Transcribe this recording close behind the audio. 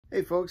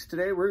Hey folks,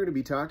 today we're going to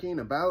be talking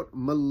about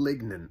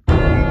Malignant.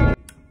 I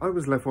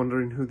was left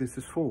wondering who this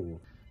is for.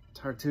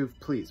 Tartuffe,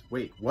 please.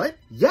 Wait, what?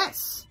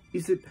 Yes!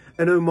 Is it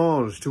an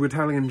homage to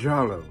Italian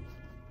giallo?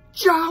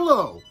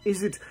 Giallo!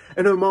 Is it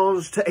an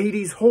homage to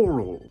 80s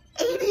horror?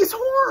 80s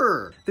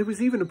horror! There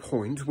was even a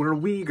point where a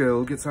wee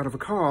girl gets out of a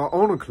car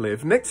on a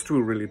cliff next to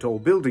a really tall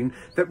building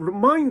that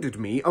reminded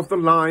me of the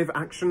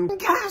live-action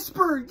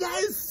Casper!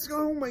 Yes!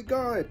 Oh my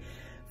god!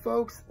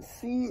 Folks,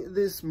 see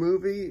this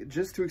movie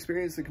just to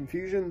experience the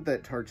confusion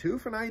that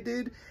Tartuffe and I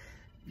did.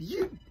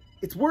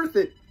 It's worth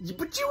it,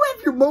 but you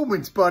have your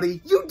moments,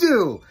 buddy. You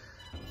do.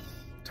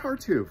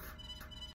 Tartuffe.